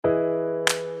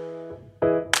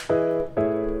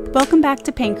Welcome back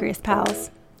to Pancreas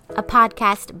Pals, a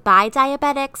podcast by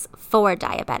diabetics for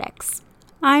diabetics.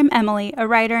 I'm Emily, a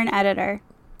writer and editor.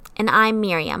 And I'm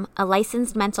Miriam, a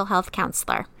licensed mental health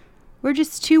counselor. We're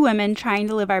just two women trying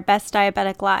to live our best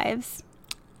diabetic lives.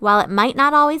 While it might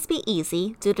not always be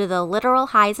easy due to the literal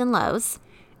highs and lows,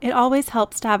 it always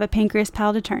helps to have a Pancreas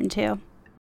Pal to turn to.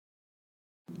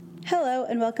 Hello,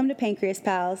 and welcome to Pancreas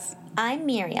Pals. I'm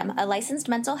Miriam, a licensed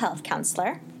mental health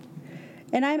counselor.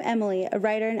 And I'm Emily, a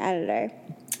writer and editor.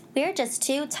 We're just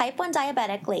two type 1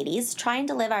 diabetic ladies trying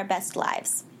to live our best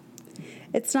lives.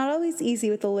 It's not always easy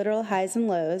with the literal highs and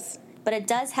lows, but it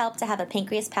does help to have a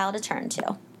Pancreas Pal to turn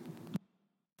to.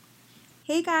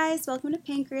 Hey guys, welcome to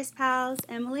Pancreas Pals.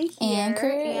 Emily here.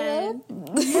 And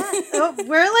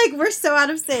we're so out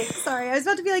of sync. Sorry, I was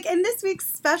about to be like, in this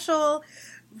week's special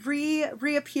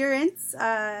reappearance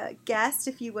guest,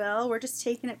 if you will, we're just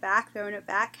taking it back, throwing it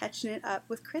back, catching it up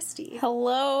with Christy.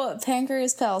 Hello,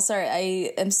 Pancreas Pal. Sorry,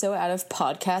 I am so out of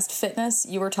podcast fitness.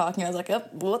 You were talking, I was like, oh,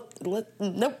 what?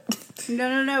 Nope.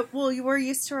 No. Well, you were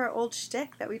used to our old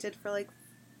shtick that we did for like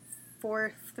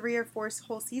 3 or 4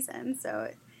 whole seasons,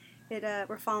 so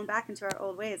we're falling back into our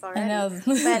old ways already. I know.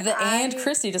 And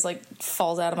Christy just like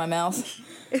falls out of my mouth.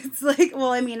 It's like,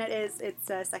 well, I mean, it's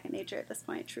second nature at this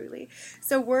point, truly.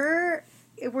 So we're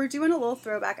doing a little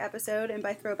throwback episode, and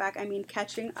by throwback, I mean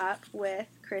catching up with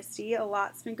Christy. A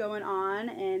lot's been going on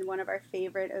in one of our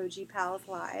favorite OG pals'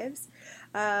 lives.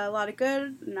 A lot of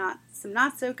good, some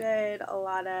not so good, a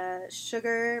lot of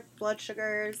blood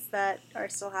sugars that are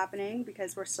still happening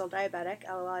because we're still diabetic.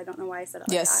 LOL, I don't know why I said it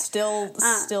like that.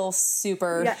 Still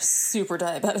super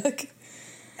diabetic.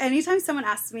 Anytime someone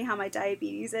asks me how my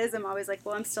diabetes is, I'm always like,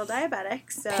 well, I'm still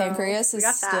diabetic. So Pancreas is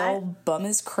still bum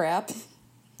as crap.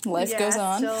 Life goes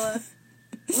on.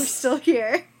 We're still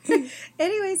here.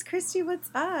 Anyways, Christy, what's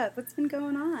up? What's been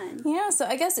going on? Yeah, so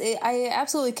I guess I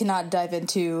absolutely cannot dive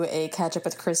into a Catch Up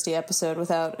with Christy episode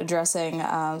without addressing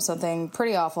something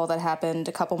pretty awful that happened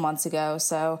a couple months ago.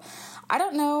 So I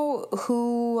don't know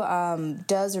who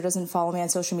does or doesn't follow me on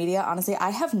social media. Honestly,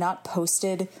 I have not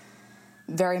posted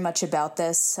very much about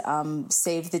this,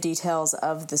 save the details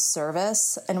of the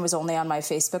service, and it was only on my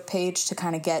Facebook page to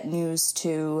kind of get news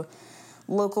to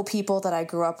local people that I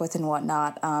grew up with and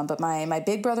whatnot. But my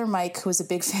big brother Mike, who was a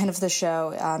big fan of the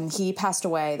show, he passed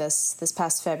away this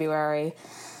past February.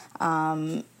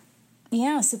 So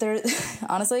there,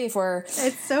 honestly,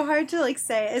 it's so hard to like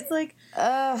say. It's like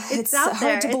it's out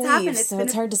hard there. to believe,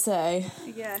 it's hard to say.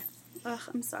 Yeah. Ugh,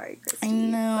 I'm sorry, Christy. I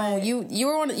know. You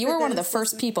were one of the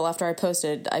first people after I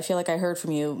posted. I feel like I heard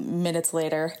from you minutes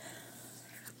later.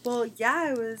 Well,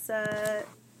 yeah, it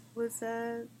was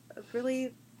a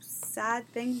really sad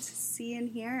thing to see and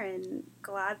hear, and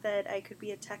glad that I could be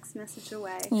a text message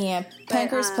away. Yeah,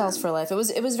 Pancreas Pals for life. It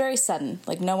was very sudden.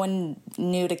 Like, no one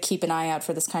knew to keep an eye out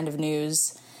for this kind of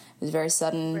news. It was very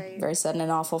sudden, right. Very sudden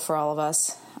and awful for all of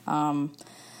us.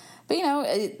 But,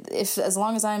 as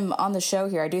long as I'm on the show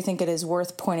here, I do think it is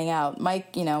worth pointing out.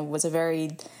 Mike, was a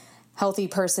very healthy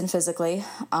person physically.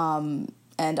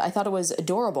 And I thought it was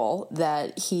adorable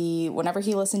that whenever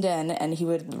he listened in and he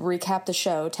would recap the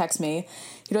show, text me,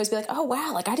 he'd always be like, oh,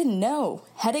 wow, like, I didn't know.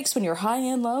 Headaches when you're high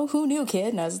and low? Who knew,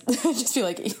 kid? And I was just be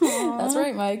like, that's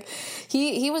right, Mike.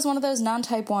 He was one of those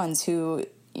non-type 1s who,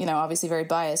 obviously very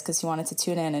biased because he wanted to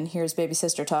tune in and hear his baby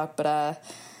sister talk. But, I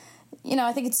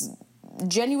think it's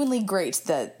genuinely great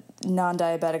that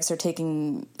non-diabetics are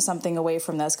taking something away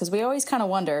from this, because we always kind of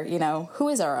wonder, who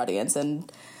is our audience,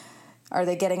 and are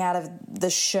they getting out of the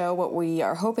show what we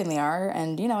are hoping they are?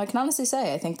 And, I can honestly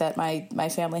say I think that my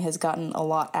family has gotten a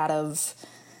lot out of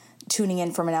tuning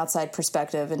in from an outside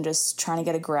perspective and just trying to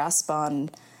get a grasp on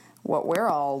what we're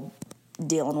all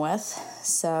dealing with.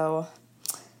 So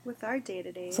with our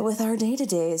day-to-days.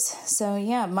 So,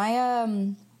 yeah,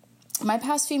 my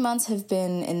past few months have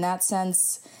been, in that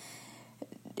sense,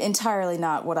 entirely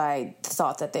not what I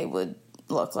thought that they would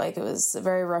look like. It was a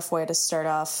very rough way to start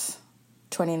off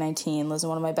 2019, losing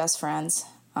one of my best friends.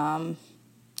 But,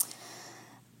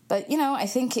 I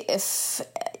think if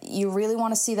you really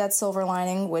want to see that silver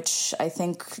lining, which I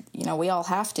think, we all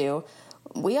have to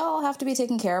be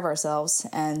taking care of ourselves.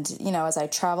 And, as I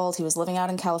traveled, he was living out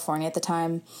in California at the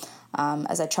time.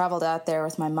 As I traveled out there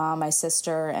with my mom, my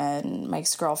sister, and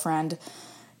Mike's girlfriend,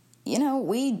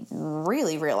 we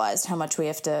really realized how much we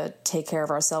have to take care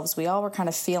of ourselves. We all were kind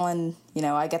of feeling,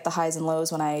 I get the highs and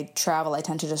lows when I travel. I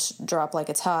tend to just drop like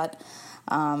it's hot.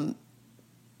 The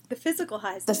physical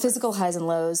highs. The physical highs and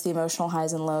lows, the emotional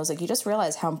highs and lows. Like, you just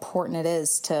realize how important it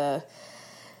is to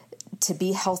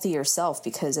be healthy yourself,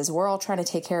 because as we're all trying to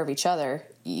take care of each other,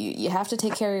 you have to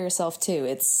take care of yourself too.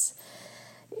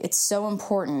 it's so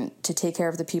important to take care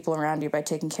of the people around you by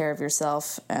taking care of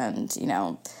yourself. And, you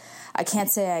know, I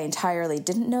can't say I entirely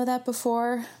didn't know that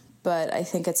before, but I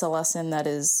think it's a lesson that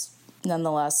is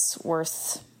nonetheless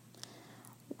worth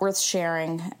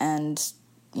sharing. And,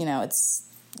 you know, it's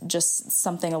just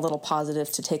something a little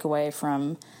positive to take away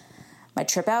from my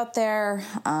trip out there,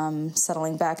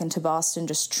 settling back into Boston,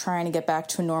 just trying to get back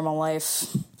to a normal life.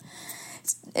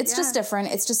 It's just different.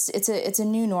 It's a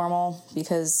new normal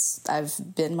because I've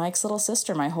been Mike's little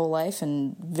sister my whole life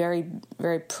and very,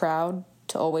 very proud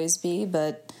to always be,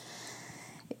 but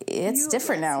it's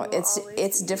different now.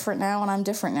 It's different now, and I'm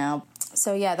different now.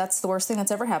 So yeah, that's the worst thing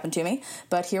that's ever happened to me,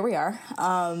 but here we are.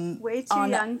 Way too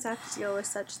young to have to deal with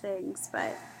such things,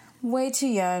 but way too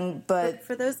young, but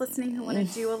for those listening who want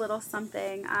to do a little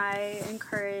something, I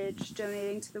encourage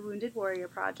donating to the Wounded Warrior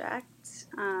Project.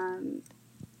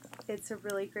 It's a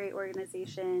really great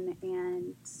organization,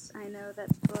 and I know that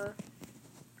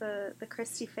the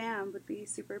Christie fam would be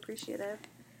super appreciative.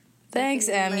 Thanks,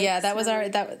 Em. Yeah, that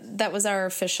was our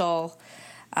official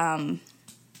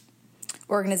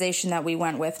organization that we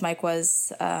went with. Mike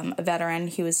was a veteran.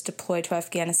 He was deployed to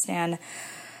Afghanistan, I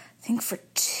think, for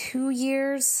 2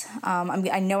 years.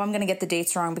 I know I'm going to get the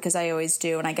dates wrong because I always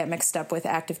do, and I get mixed up with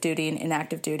active duty and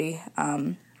inactive duty.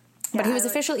 But he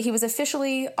was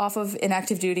officially off of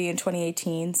inactive duty in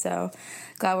 2018, so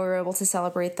glad we were able to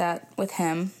celebrate that with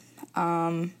him.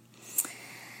 And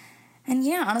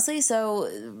yeah, honestly, so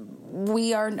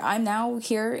I'm now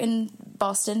here in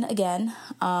Boston again.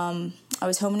 I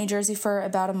was home in New Jersey for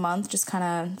about a month, just kind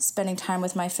of spending time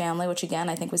with my family, which again,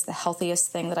 I think was the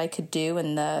healthiest thing that I could do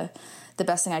and the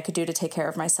best thing I could do to take care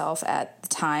of myself at the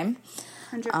time.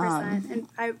 100%.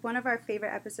 And one of our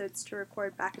favorite episodes to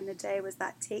record back in the day was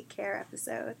that Take Care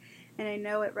episode. And I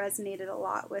know it resonated a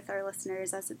lot with our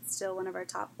listeners, as it's still one of our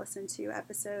top listened to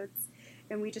episodes.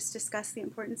 And we just discussed the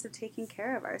importance of taking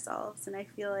care of ourselves. And I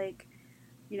feel like,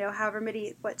 you know,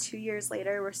 2 years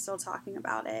later, we're still talking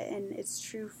about it. And it's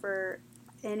true for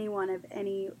anyone of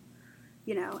any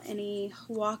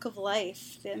walk of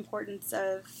life, the importance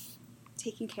of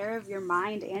taking care of your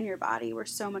mind and your body. We're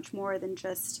so much more than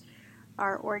just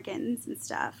our organs and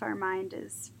stuff. Our mind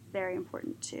is very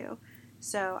important too.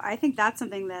 So I think that's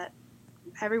something that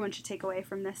everyone should take away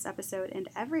from this episode and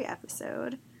every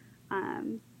episode.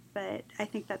 But I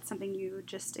think that's something you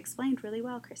just explained really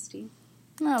well, Christy.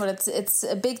 No, but it's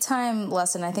a big time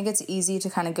lesson. I think it's easy to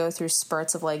kind of go through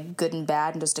spurts of like good and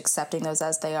bad and just accepting those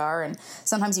as they are. And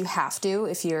sometimes you have to,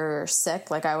 if you're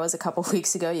sick, like I was a couple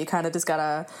weeks ago, you kind of just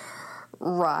gotta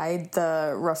ride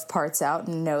the rough parts out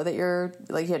and know that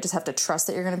you just have to trust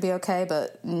that you're going to be okay.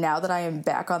 But now that I am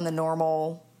back on the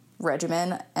normal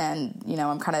regimen and, you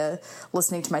know, I'm kind of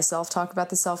listening to myself talk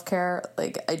about the self-care,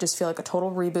 like I just feel like a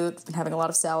total reboot. Been having a lot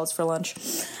of salads for lunch.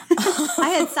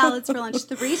 I had salads for lunch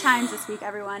 3 times this week,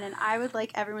 everyone, and I would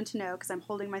like everyone to know because I'm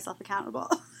holding myself accountable.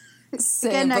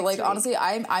 Same, but like honestly,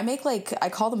 I make I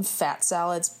call them fat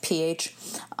salads, PH,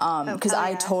 because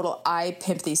I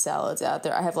pimp these salads out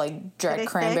there. I have like dried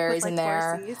cranberries in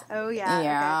there. Oh yeah,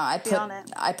 yeah. Okay.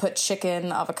 I put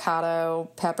chicken,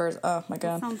 avocado, peppers. Oh my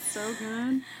god, that sounds so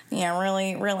good. Yeah,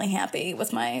 really, really happy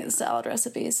with my salad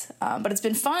recipes. But it's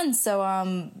been fun.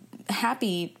 So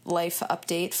happy life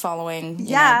update following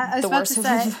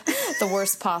the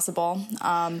worst possible.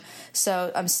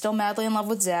 So I'm still madly in love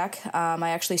with Zach. I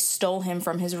actually stole him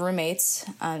from his roommates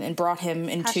and brought him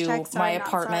into my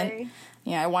apartment.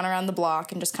 Yeah, I went around the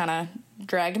block and just kind of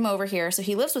dragged him over here. So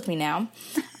he lives with me now.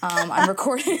 I'm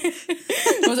recording.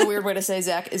 It was a weird way to say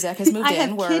Zach has moved in. I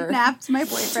have kidnapped my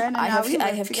boyfriend. And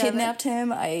I have kidnapped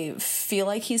him. I feel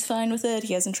like he's fine with it.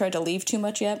 He hasn't tried to leave too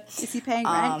much yet. Is he paying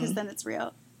rent? Because then it's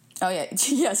real. Oh, yeah.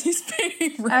 Yes, he's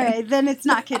paying rent. All right, then it's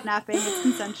not kidnapping. It's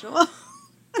consensual.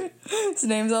 His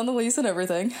name's on the lease and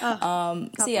everything.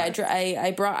 So yeah,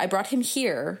 I brought him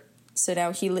here. So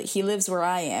now he lives where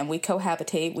I am. We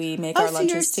cohabitate. We make our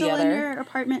lunches together. So you're still in your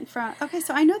apartment Okay,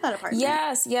 so I know that apartment.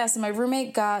 Yes. And my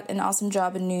roommate got an awesome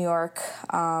job in New York.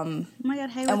 Oh my god,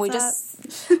 hey, what's and we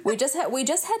up? we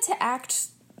just had to act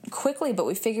quickly, but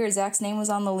we figured Zach's name was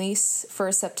on the lease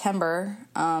for September.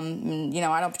 You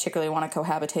know, I don't particularly want to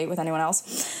cohabitate with anyone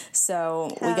else. So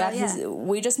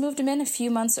we just moved him in a few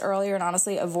months earlier, and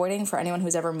honestly, for anyone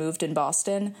who's ever moved in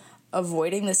Boston,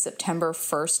 avoiding the September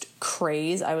 1st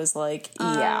craze, I was like,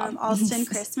 yeah. Alston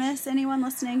Christmas, anyone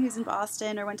listening who's in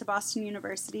Boston or went to Boston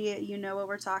University, you know what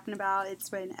we're talking about.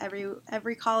 It's when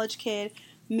every college kid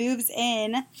moves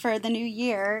in for the new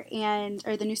year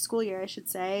or the new school year, I should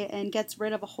say, and gets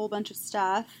rid of a whole bunch of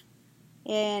stuff,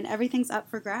 and everything's up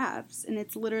for grabs, and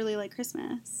it's literally like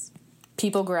Christmas.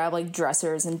 People grab like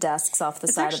dressers and desks off the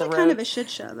side of the road. It's actually kind of a shit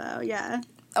show, though. Yeah.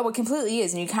 Oh, it completely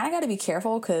is. And you kind of got to be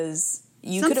careful because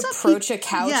you Some could stuff approach a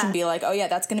couch yeah. and be like, oh, yeah,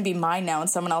 that's going to be mine now. And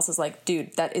someone else is like,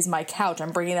 dude, that is my couch.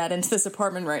 I'm bringing that into this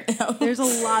apartment right now. There's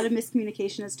a lot of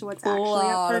miscommunication as to what's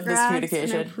actually up for grabs.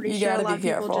 And I'm pretty sure a lot of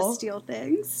people just steal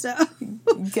things. So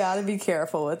gotta be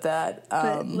careful with that.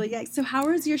 But yeah, so how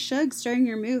was your shugs during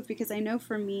your move? Because I know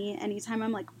for me, anytime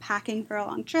I'm like packing for a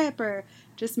long trip or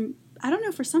just, I don't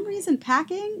know, for some reason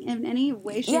packing in any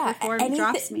way, shape, or form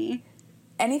drops me.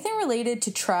 Anything related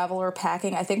to travel or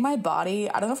packing, I think my body,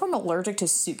 I don't know if I'm allergic to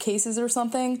suitcases or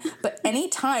something, but any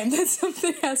time that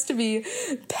something has to be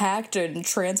packed and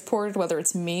transported, whether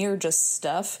it's me or just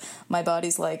stuff, my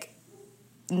body's like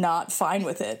not fine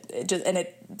with it. And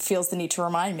it feels the need to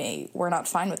remind me we're not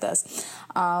fine with this.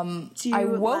 I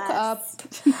woke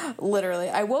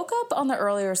up on the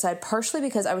earlier side, partially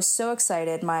because I was so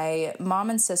excited. My mom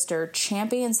and sister,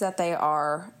 champions that they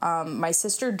are, my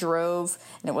sister drove,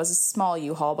 and it was a small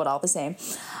U-Haul, but all the same.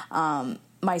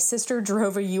 My sister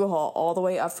drove a U-Haul all the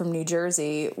way up from New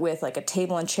Jersey with like a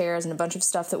table and chairs and a bunch of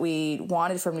stuff that we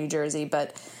wanted from New Jersey.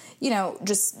 But, you know,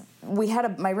 just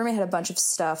my roommate had a bunch of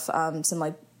stuff, some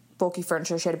like bulky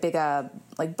furniture. She had a big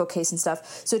like bookcase and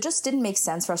stuff. So it just didn't make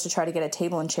sense for us to try to get a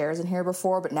table and chairs in here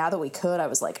before. But now that we could, I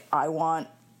was like, I want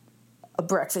a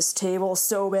breakfast table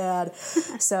so bad.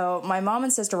 So my mom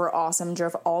and sister were awesome.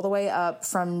 Drove all the way up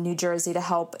from New Jersey to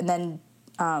help, and then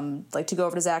like to go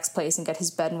over to Zach's place and get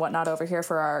his bed and whatnot over here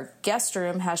for our guest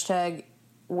room. Hashtag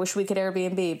wish we could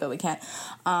Airbnb, but we can't.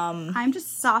 I'm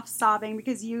just soft sobbing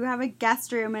because you have a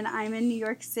guest room and I'm in New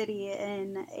York City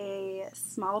in a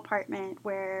small apartment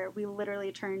where we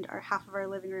literally turned half of our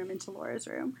living room into Laura's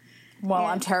room. Well,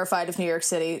 I'm terrified of New York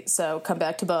City, so come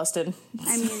back to Boston.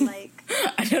 I mean, like...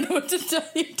 I don't know what to tell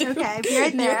you, dude. Okay, be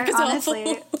right there. Honestly,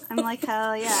 awful. I'm like,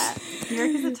 hell yeah. New York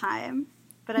is a time.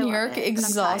 But New York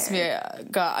exhausts me.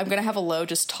 God, I'm gonna have a low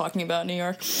just talking about New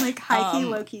York. Like high key,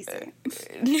 low key.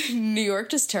 New York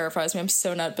just terrifies me. I'm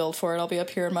so not built for it. I'll be up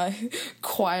here in my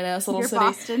quiet ass little city.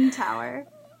 Boston Tower.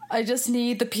 I just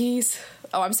need the peace.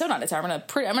 Oh, I'm so not in a tower.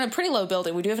 I'm in a pretty low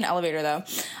building. We do have an elevator though.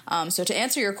 So to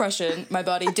answer your question, my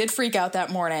body did freak out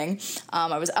that morning.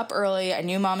 I was up early. I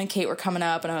knew Mom and Kate were coming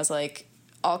up, and I was like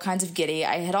all kinds of giddy.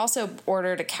 I had also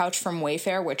ordered a couch from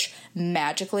Wayfair, which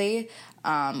magically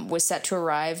was set to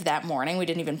arrive that morning. We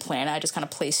didn't even plan it. I just kind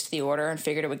of placed the order and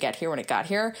figured it would get here when it got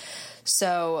here.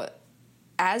 So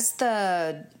as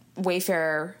the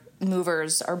Wayfair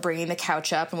movers are bringing the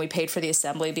couch up, and we paid for the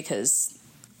assembly because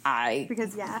I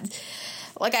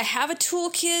have a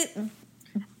toolkit.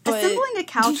 But assembling a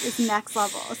couch is next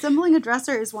level. Assembling a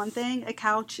dresser is one thing. A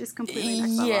couch is completely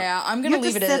next level. Yeah, I'm gonna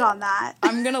leave it sit on that.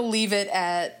 I'm gonna leave it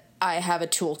at I have a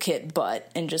toolkit,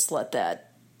 but and just let that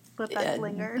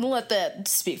linger. Let that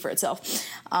speak for itself.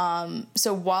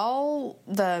 So while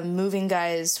the moving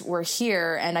guys were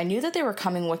here, and I knew that they were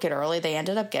coming wicked early, they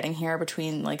ended up getting here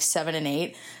between like 7 and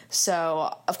 8.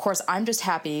 So of course I'm just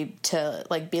happy to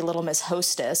like be Little Miss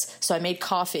Hostess. So I made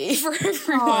coffee for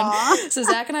everyone. Aww. So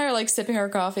Zach and I are like sipping our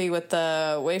coffee with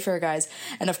the Wayfair guys,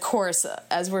 and of course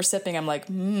as we're sipping, I'm like,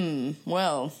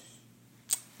 well,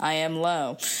 I am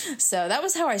low. So that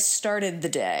was how I started the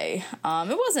day.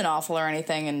 It wasn't awful or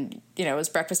anything, and you know, it was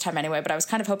breakfast time anyway, but I was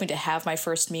kind of hoping to have my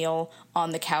first meal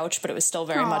on the couch, but it was still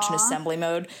very much in assembly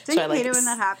mode. Don't you hate it when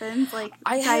that happens? Like,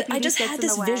 I just had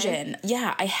this vision.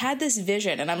 Yeah, I had this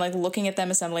vision, and I'm like looking at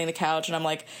them assembling the couch, and I'm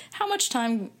like, how much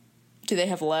time do they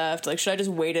have left? Like, should I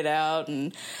just wait it out?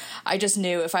 And I just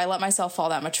knew if I let myself fall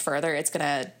that much further, it's going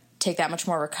to take that much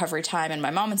more recovery time, and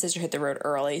my mom and sister hit the road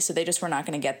early, so they just were not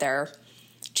going to get there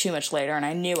too much later, and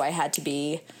I knew I had to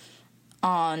be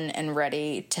on and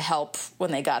ready to help when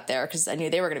they got there because I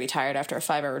knew they were going to be tired after a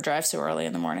 5-hour drive so early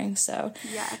in the morning. So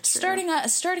starting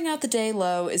out the day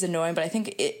low is annoying, but I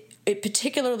think it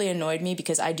particularly annoyed me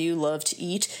because I do love to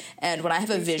eat, and when I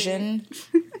have a vision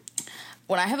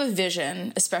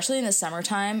especially in the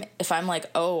summertime, if I'm like,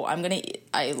 oh,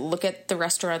 I look at the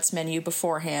restaurant's menu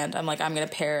beforehand, I'm like, I'm going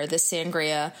to pair this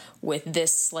sangria with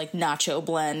this, like, nacho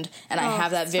blend, and I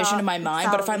have that vision in my mind,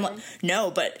 but if I'm like, no,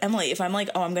 but Emily, if I'm like,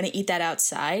 oh, I'm going to eat that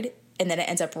outside, and then it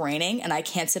ends up raining, and I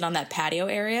can't sit on that patio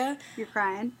area. You're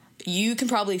crying. You can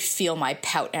probably feel my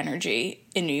pout energy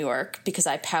in New York, because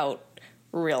I pout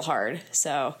real hard.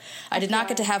 So I did not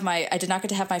get to have my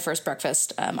first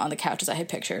breakfast on the couch as I had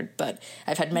pictured, but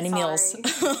I've had many meals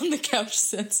on the couch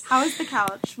since. How is the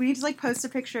couch? We need to like post a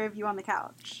picture of you on the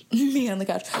couch. Me on the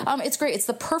couch. It's great. It's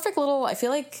the perfect little, I feel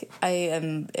like I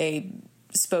am a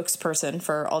spokesperson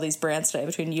for all these brands today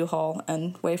between U-Haul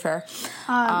and Wayfair.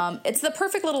 It's the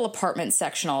perfect little apartment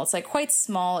sectional. It's like quite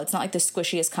small. It's not like the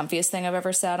squishiest, comfiest thing I've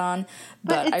ever sat on.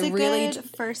 But it's a good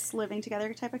first living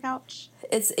together type of couch.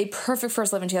 It's a perfect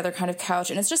first living together kind of couch,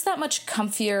 and it's just that much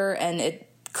comfier, and it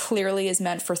clearly is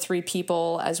meant for 3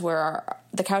 people, as where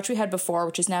the couch we had before,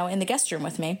 which is now in the guest room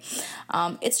with me.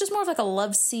 It's just more of like a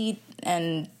love seat,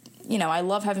 and, you know, I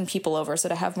love having people over, so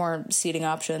to have more seating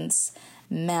options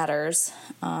matters.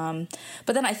 But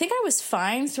then I think I was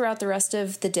fine throughout the rest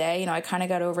of the day. You know, I kind of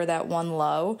got over that one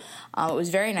low. It was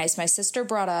very nice. My sister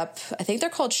brought up, I think they're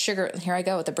called sugar. Here I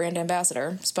go with the brand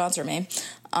ambassador. Sponsor me.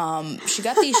 She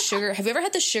got these sugar. Have you ever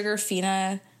had the Sugar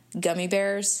Fina gummy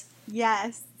bears?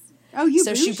 Yes. Oh, you.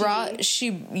 So she brought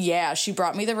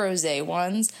me the rosé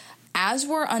ones. As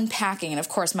we're unpacking, and of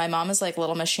course my mom is like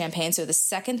Little Miss Champagne, so the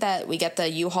second that we get the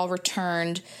U-Haul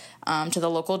returned to the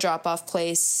local drop-off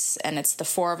place, and it's the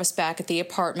 4 of us back at the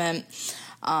apartment,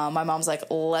 my mom's like,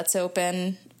 let's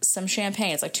open some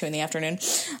champagne. It's like 2 p.m.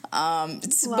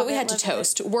 But we had to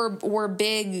toast. We're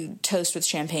big toast with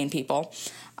champagne people.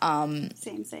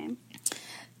 Same.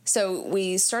 So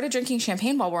we started drinking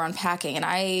champagne while we're unpacking, and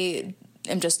I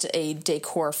am just a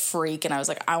decor freak, and I was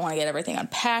like, I want to get everything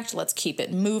unpacked. Let's keep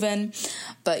it moving.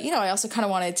 But, you know, I also kind of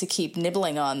wanted to keep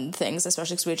nibbling on things,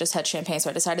 especially because we just had champagne.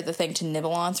 So I decided the thing to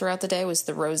nibble on throughout the day was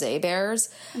the Rosé Bears.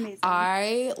 Amazing.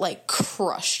 I, like,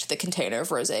 crushed the container of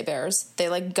Rosé Bears. They,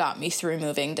 like, got me through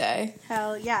moving day.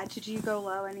 Hell yeah. Did you go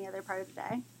low any other part of the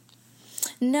day?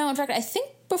 No, in fact, I think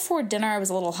before dinner I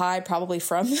was a little high, probably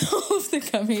from all of the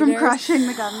gummy bears. From crushing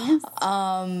the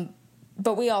gummies?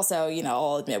 But we also, you know,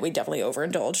 I'll admit, we definitely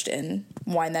overindulged in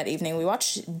wine that evening. We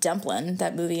watched Dumplin',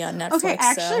 that movie on Netflix. Okay,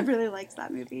 I actually really liked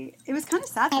that movie. It was kind of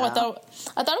sad, though. I thought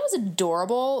it was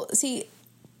adorable. See,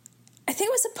 I think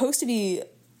it was supposed to be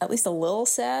at least a little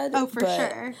sad. Oh, for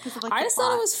sure. Like, I just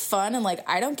thought it was fun, and, like,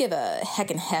 I don't give a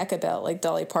heck about, like,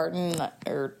 Dolly Parton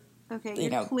or... Okay,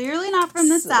 you know, clearly not from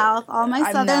the South. All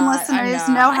my Southern listeners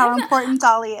know how important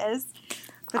Dolly is.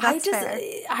 But that's fair.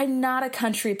 I'm not a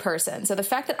country person, so the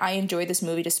fact that I enjoyed this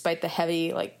movie despite the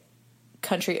heavy, like,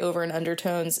 country over and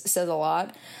undertones says a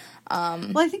lot.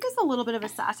 Well, I think it's a little bit of a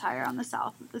satire on the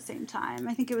South at the same time.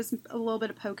 I think it was a little bit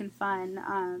of poke and fun.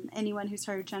 Anyone who's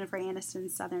heard Jennifer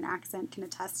Aniston's Southern accent can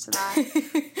attest to that.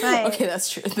 But, okay, that's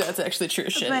true. That's actually true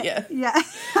shit, yeah. Yeah.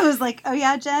 I was like, oh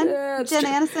yeah, Jen true.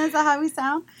 Aniston, is that how we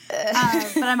sound?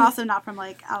 But I'm also not from,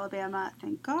 like, Alabama,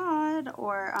 thank God,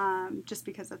 or just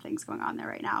because of things going on there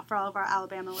right now. For all of our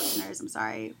Alabama listeners, I'm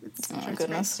sorry. It's a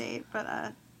great state,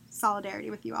 but solidarity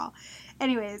with you all.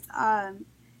 Anyways,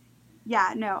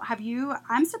 yeah, no.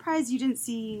 I'm surprised you didn't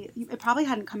see, it probably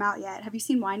hadn't come out yet. Have you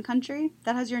seen Wine Country?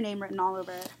 That has your name written all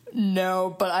over it.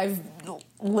 No, but I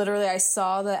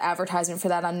saw the advertisement for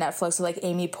that on Netflix with, like,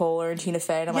 Amy Poehler and Tina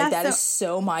Fey, and I'm like, that is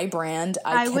so my brand.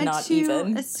 I cannot even. I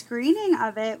went to a screening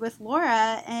of it with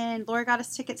Laura, and Laura got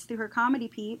us tickets through her Comedy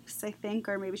Peeps, I think,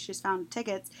 or maybe she just found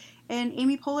tickets. And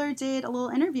Amy Poehler did a little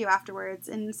interview afterwards,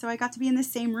 and so I got to be in the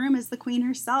same room as the queen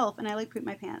herself, and I, like, pooped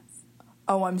my pants.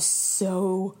 Oh, I'm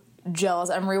so jealous.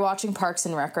 I'm rewatching Parks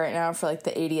and Rec right now for, like, the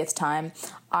 80th time.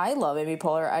 I love Amy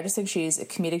Poehler. I just think she's a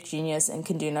comedic genius and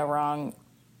can do no wrong.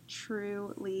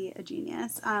 Truly a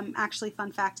genius. Actually,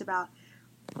 fun fact about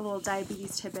a little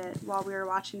diabetes tidbit. While we were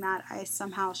watching that, I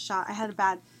somehow I had a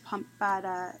bad pump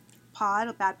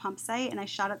site, and I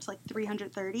shot up to, like,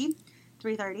 330.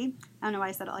 I don't know why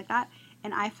I said it like that.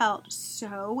 And I felt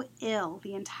so ill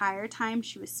the entire time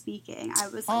she was speaking. I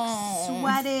was, like,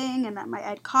 sweating, and I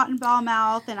had cotton ball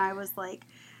mouth, and I was, like,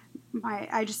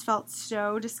 I just felt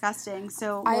so disgusting.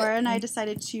 So Laura and I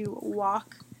decided to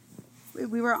walk.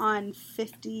 We were on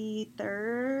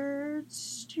 58th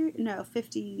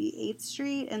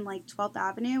Street and, like, 12th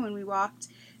Avenue, and we walked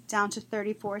down to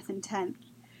 34th and 10th.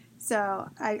 So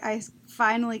I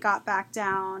finally got back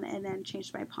down and then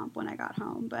changed my pump when I got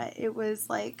home. But it was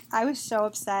like, I was so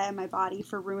upset at my body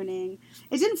for ruining.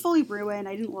 It didn't fully ruin.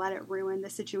 I didn't let it ruin the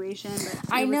situation.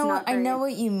 But I know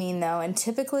what you mean, though. And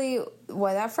typically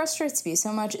why that frustrates me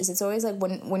so much is it's always like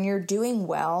when you're doing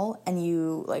well and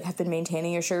you, like, have been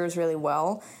maintaining your sugars really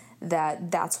well,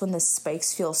 that's when the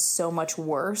spikes feel so much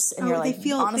worse, and you're like,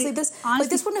 honestly, this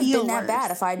wouldn't have been that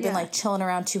bad if I'd been, like, chilling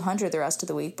around 200 the rest of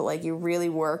the week, but, like, you really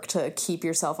work to keep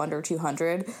yourself under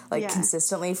 200, like,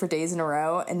 consistently for days in a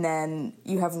row, and then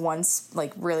you have one,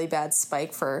 like, really bad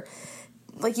spike for,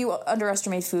 like, you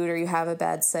underestimate food or you have a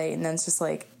bad site, and then it's just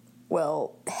like,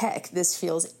 well, heck, this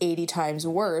feels 80 times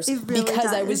worse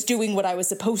because I was doing what I was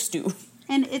supposed to.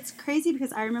 And it's crazy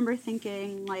because I remember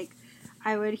thinking, like,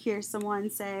 I would hear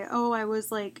someone say, oh, I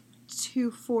was, like,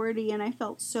 240 and I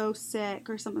felt so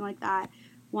sick or something like that.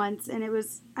 once, and it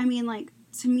was, I mean, like,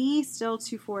 to me, still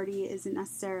 240 isn't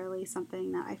necessarily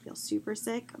something that I feel super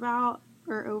sick about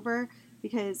or over,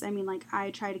 because, I mean, like,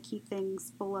 I try to keep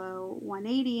things below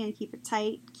 180 and keep it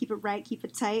tight, keep it right, keep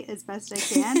it tight as best I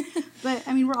can. But,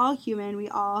 I mean, we're all human. We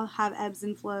all have ebbs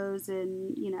and flows,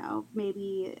 and, you know,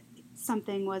 maybe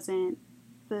something wasn't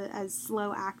as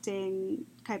slow acting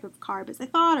type of carb as I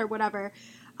thought or whatever.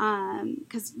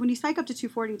 Because when you spike up to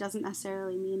 240, it doesn't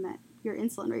necessarily mean that your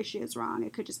insulin ratio is wrong.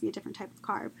 It could just be a different type of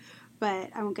carb. But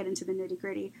I won't get into the nitty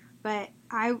gritty. But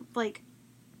I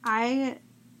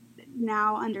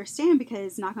now understand,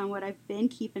 because knock on wood, I've been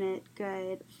keeping it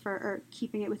good or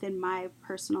keeping it within my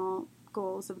personal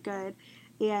goals of good.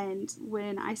 And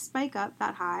when I spike up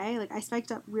that high, like I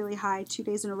spiked up really high 2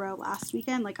 days in a row last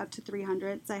weekend, like up to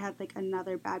 300. So I had like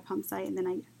another bad pump site, and then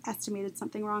I estimated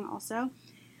something wrong also.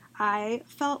 I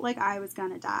felt like I was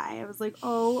gonna die. I was like,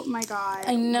 oh my God,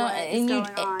 I know, what is going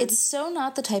on? It's so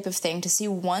not the type of thing to see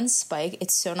one spike.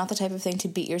 It's so not the type of thing to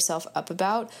beat yourself up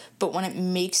about. But when it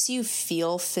makes you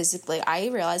feel physically, I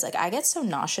realize, like, I get so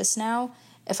nauseous now.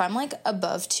 If I'm like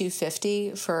above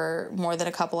 250 for more than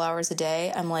a couple hours a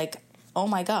day, I'm like, oh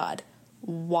my God,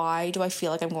 why do I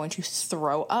feel like I'm going to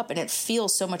throw up? And it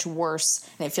feels so much worse,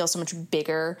 and it feels so much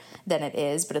bigger than it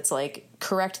is. But it's like,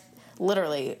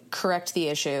 literally correct the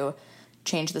issue,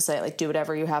 change the site, like do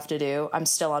whatever you have to do. I'm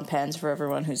still on pens for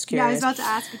everyone who's curious. Yeah, I was about to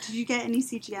ask, but did you get any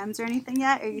CGMs or anything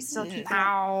yet? Or are you still keeping it?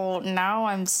 No,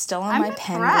 I'm still on my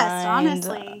pen grind. I'm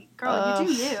impressed, honestly. Girl, you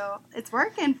do you. It's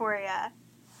working for you.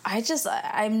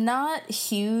 I'm not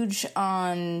huge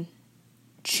on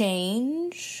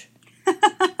change.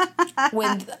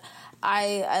 When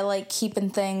I like keeping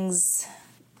things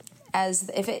as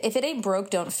if it ain't broke,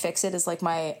 don't fix it is like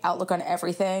my outlook on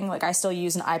everything. Like I still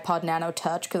use an iPod Nano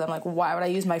Touch because I'm like, why would I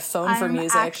use my phone for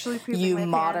music? You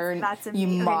modern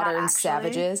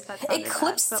savages. It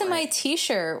clips to my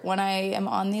T-shirt when I am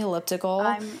on the elliptical.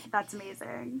 That's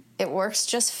amazing. It works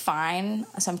just fine.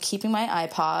 So I'm keeping my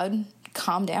iPod.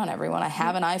 Calm down, everyone. I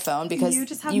have an iPhone because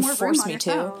you forced me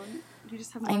to.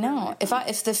 I know.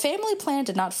 If the family plan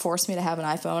did not force me to have an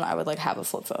iPhone, I would like have a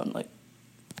flip phone. Like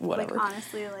whatever. Like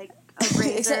honestly, like a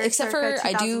Razr except for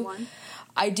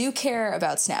I do care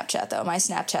about Snapchat though. My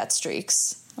Snapchat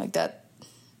streaks, like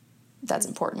that's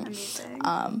important. Amazing.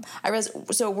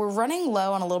 So we're running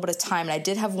low on a little bit of time, and I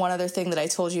did have one other thing that I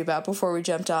told you about before we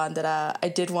jumped on that I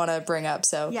did want to bring up.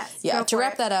 So yes, to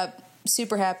wrap that up,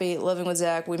 super happy living with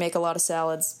Zach. We make a lot of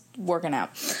salads, working out.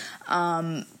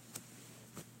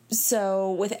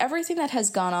 So with everything that has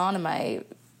gone on in my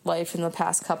life in the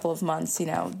past couple of months, you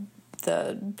know,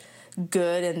 the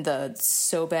good and the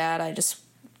so bad, I just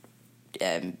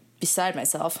am beside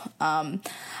myself. I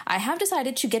have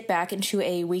decided to get back into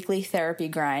a weekly therapy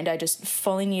grind. I just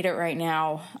fully need it right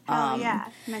now.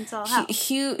 Mental health.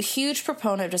 Huge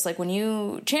proponent, just like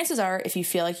chances are, if you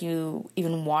feel like you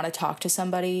even want to talk to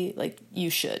somebody, like you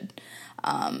should.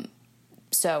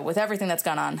 So with everything that's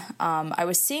gone on, I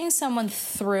was seeing someone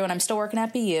through, and I'm still working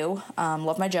at BU.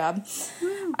 Love my job.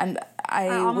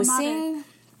 I was seeing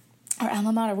our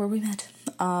alma mater where we met.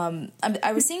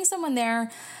 I was seeing someone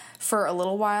there for a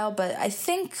little while, but I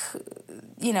think,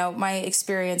 you know, my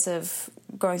experience of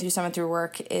going through someone through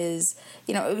work is,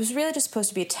 you know, it was really just supposed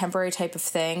to be a temporary type of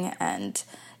thing, and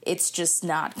it's just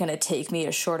not going to take me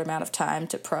a short amount of time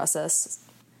to process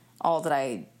all that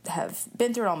I have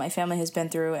been through, all my family has been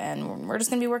through, and we're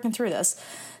just going to be working through this.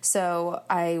 So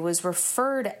I was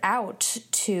referred out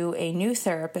to a new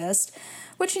therapist,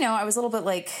 which, you know, I was a little bit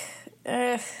like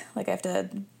I have to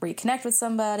reconnect with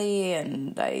somebody,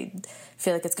 and I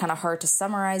feel like it's kind of hard to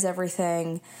summarize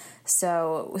everything.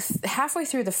 So halfway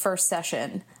through the first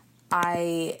session,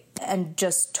 I am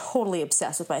just totally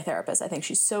obsessed with my therapist. I think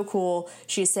she's so cool.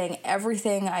 She's saying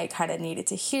everything I kind of needed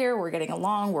to hear. We're getting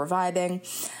along. We're vibing.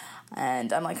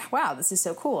 And I'm like, wow, this is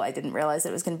so cool. I didn't realize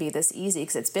it was going to be this easy,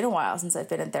 because it's been a while since I've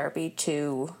been in therapy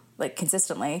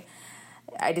consistently.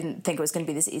 I didn't think it was going to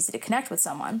be this easy to connect with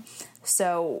someone.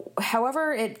 So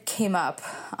however it came up,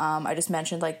 I just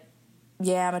mentioned, like,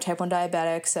 yeah, I'm a type 1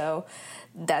 diabetic, so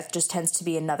that just tends to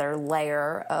be another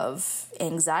layer of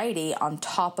anxiety on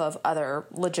top of other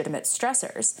legitimate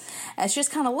stressors. And she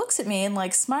just kind of looks at me and,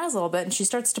 like, smiles a little bit, and she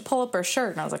starts to pull up her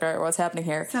shirt, and I was like, all right, what's happening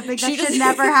here? Something that should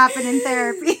never happen in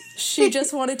therapy. She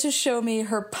just wanted to show me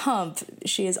her pump.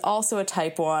 She is also a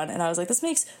type 1, and I was like, this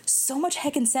makes so much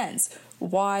heckin' sense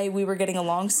why we were getting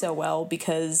along so well,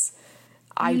 because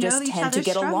I You know just each tend to other's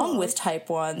get along struggles. with type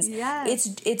 1s.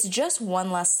 Yes. It's just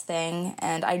one less thing,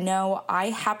 and I know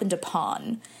I happened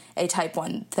upon a type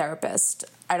 1 therapist.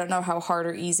 I don't know how hard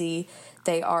or easy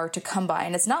they are to come by,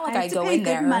 and it's not like I have go to pay in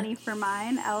there. good money for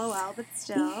mine, LOL, but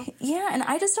still. Yeah, and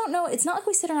I just don't know. It's not like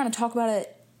we sit around and talk about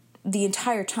it the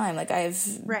entire time. Like, I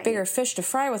have bigger fish to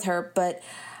fry with her, but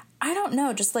I don't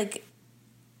know. Just like,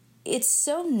 it's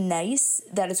so nice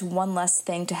that it's one less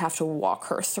thing to have to walk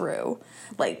her through,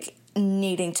 like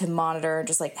needing to monitor and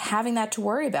just like having that to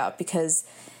worry about, because,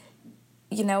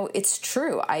 you know, it's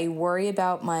true. I worry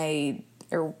about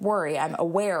I'm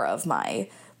aware of my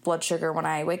blood sugar when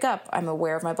I wake up. I'm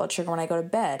aware of my blood sugar when I go to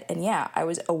bed. And yeah, I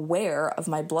was aware of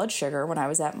my blood sugar when I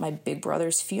was at my big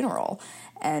brother's funeral.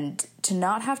 And to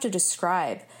not have to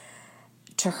describe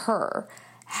to her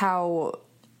how,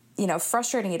 you know,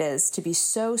 frustrating it is to be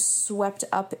so swept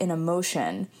up in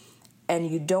emotion and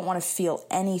you don't want to feel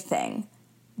anything,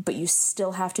 but you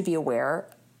still have to be aware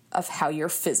of how you're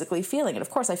physically feeling. And of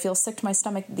course, I feel sick to my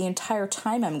stomach the entire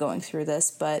time I'm going through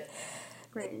this, but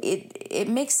it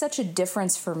makes such a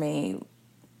difference for me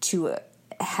to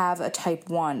have a type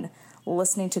 1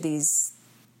 listening to these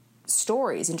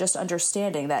stories and just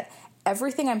understanding that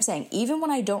everything I'm saying, even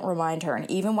when I don't remind her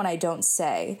and even when I don't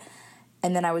say,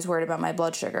 and then I was worried about my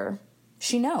blood sugar,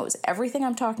 she knows everything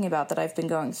I'm talking about that I've been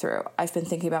going through. I've been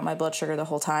thinking about my blood sugar the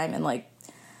whole time, and like,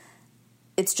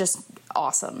 it's just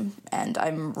awesome. And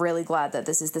I'm really glad that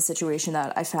this is the situation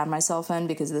that I found myself in,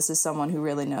 because this is someone who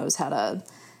really knows how to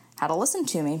listen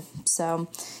to me. So,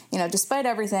 you know, despite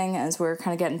everything, as we're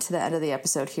kind of getting to the end of the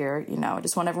episode here, you know, I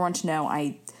just want everyone to know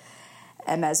I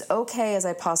am as okay as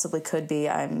I possibly could be.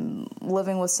 I'm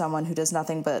living with someone who does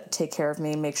nothing but take care of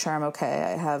me, make sure I'm okay.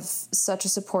 I have such a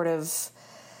supportive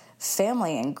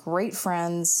family and great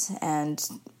friends, and,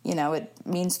 you know, it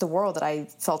means the world that I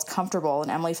felt comfortable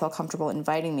and Emily felt comfortable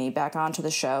inviting me back onto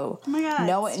the show. Oh my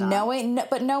God, knowing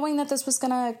that this was going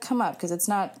to come up, because it's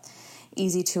not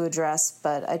easy to address,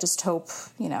 but I just hope,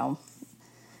 you know,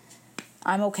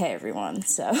 I'm okay, everyone.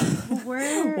 So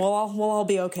we'll all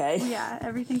be okay. Yeah,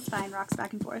 everything's fine. Rocks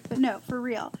back and forth, but no, for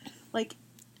real. Like,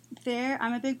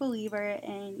 I'm a big believer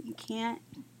in you can't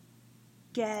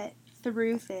get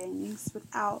through things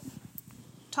without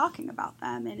talking about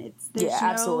them, and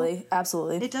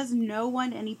absolutely. It does no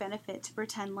one any benefit to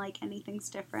pretend like anything's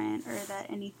different, or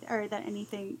that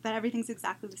everything's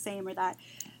exactly the same, or that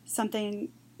something,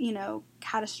 you know,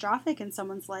 catastrophic in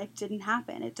someone's life didn't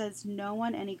happen. It does no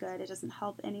one any good. It doesn't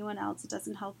help anyone else. It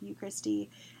doesn't help you,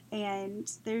 Christy.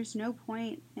 And there's no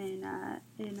point in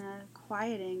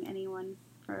quieting anyone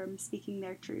from speaking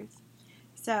their truth.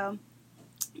 So,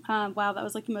 wow, that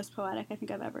was like the most poetic I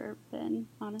think I've ever been,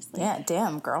 honestly. Yeah,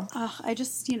 damn, girl. I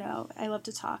just, you know, I love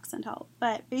to talk, send help.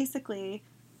 But basically,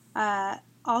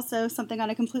 also something on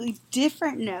a completely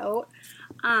different note.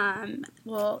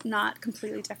 Well, not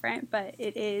completely different, but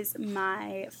it is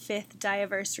my 5th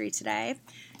diaversary today.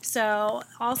 So,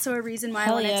 also a reason why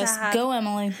I wanted to have... Go,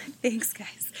 Emily. Thanks,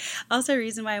 guys. Also a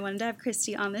reason why I wanted to have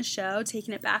Christy on this show,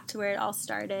 taking it back to where it all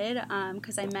started,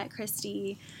 because I met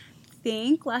Christy, I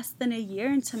think, less than a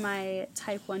year into my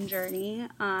type 1 journey,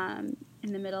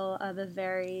 in the middle of a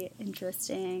very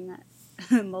interesting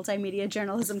multimedia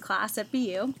journalism class at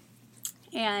BU.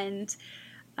 And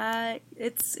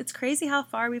it's crazy how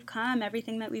far we've come,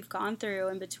 everything that we've gone through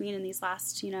in between in these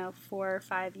last, 4 or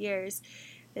 5 years.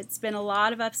 It's been a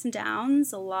lot of ups and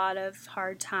downs, a lot of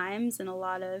hard times, and a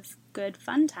lot of good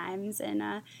fun times. And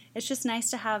it's just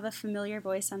nice to have a familiar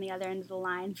voice on the other end of the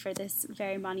line for this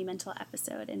very monumental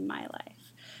episode in my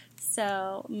life.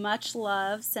 So, much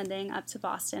love sending up to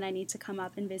Boston. I need to come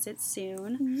up and visit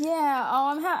soon. Yeah.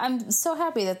 Oh, I'm so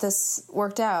happy that this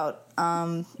worked out.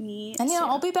 Me and, too.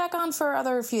 I'll be back on for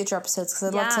other future episodes, because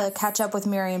I'd love to catch up with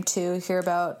Miriam, too, hear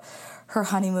about her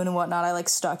honeymoon and whatnot. I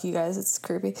stalk you guys. It's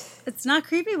creepy. It's not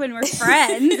creepy when we're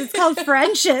friends. It's called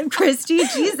friendship, Christy.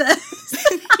 Jesus.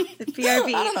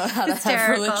 BRB. I don't know how to have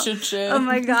a relationship. Oh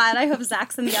my God. I hope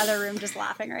Zach's in the other room just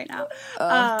laughing right now.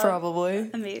 Probably.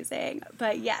 Amazing.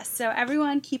 But yes, so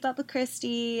everyone keep up with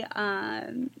Christy.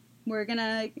 We're going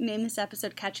to name this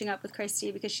episode Catching Up with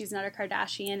Christy, because she's not a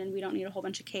Kardashian and we don't need a whole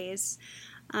bunch of Ks.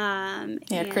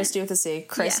 Christy with a C.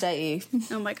 Christ-I-E.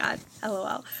 Oh my God.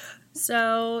 LOL.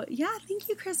 So, yeah, thank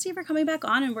you, Christy, for coming back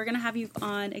on, and we're going to have you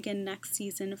on again next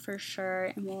season for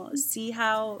sure, and we'll see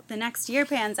how the next year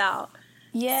pans out.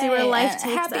 Yeah, see where life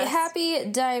takes us.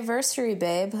 Happy diversary,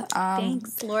 babe.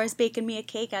 Thanks. Laura's baking me a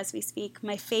cake as we speak.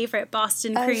 My favorite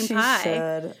Boston cream pie. She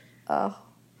should. Oh.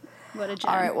 What a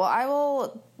gem. All right, well, I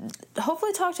will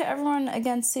hopefully talk to everyone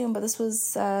again soon, but this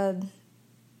was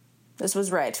This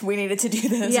was right. We needed to do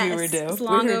this. Yes, we were due. It's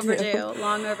long overdue.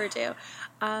 Long overdue.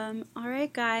 All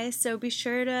right, guys. So be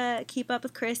sure to keep up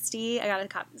with Christy. I gotta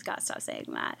stop saying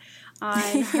that. On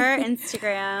her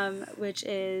Instagram, which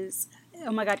is,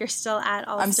 oh my God, you're still at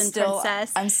Alston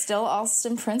Princess. I'm still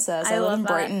Alston Princess. I live in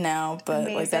Brighton now, but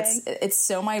Amazing. it's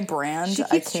so my brand. She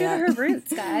keeps true to her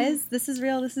roots, guys. This is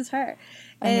real. This is her.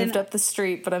 I moved up the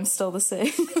street, but I'm still the same.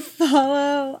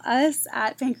 Follow us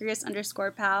at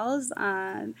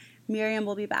pancreas_pals. Miriam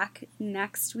will be back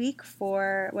next week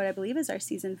for what I believe is our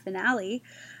season finale.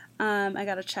 I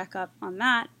got to check up on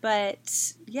that.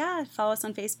 But yeah, follow us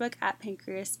on Facebook at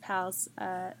pancreaspals.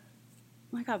 Oh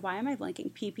my God, why am I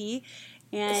blanking? PP.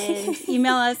 And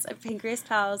email us at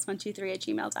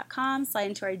pancreaspals123@gmail.com. Slide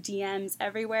into our DMs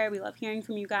everywhere. We love hearing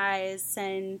from you guys.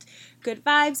 Send good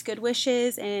vibes, good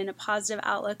wishes, and positive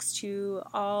outlooks to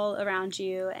all around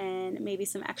you, and maybe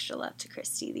some extra love to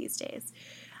Christy these days.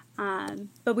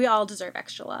 But we all deserve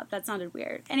extra love. That sounded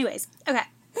weird. Anyways, okay.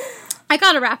 I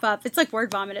gotta wrap up. It's like word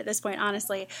vomit at this point,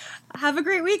 honestly. Have a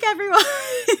great week, everyone.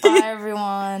 Bye,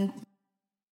 everyone.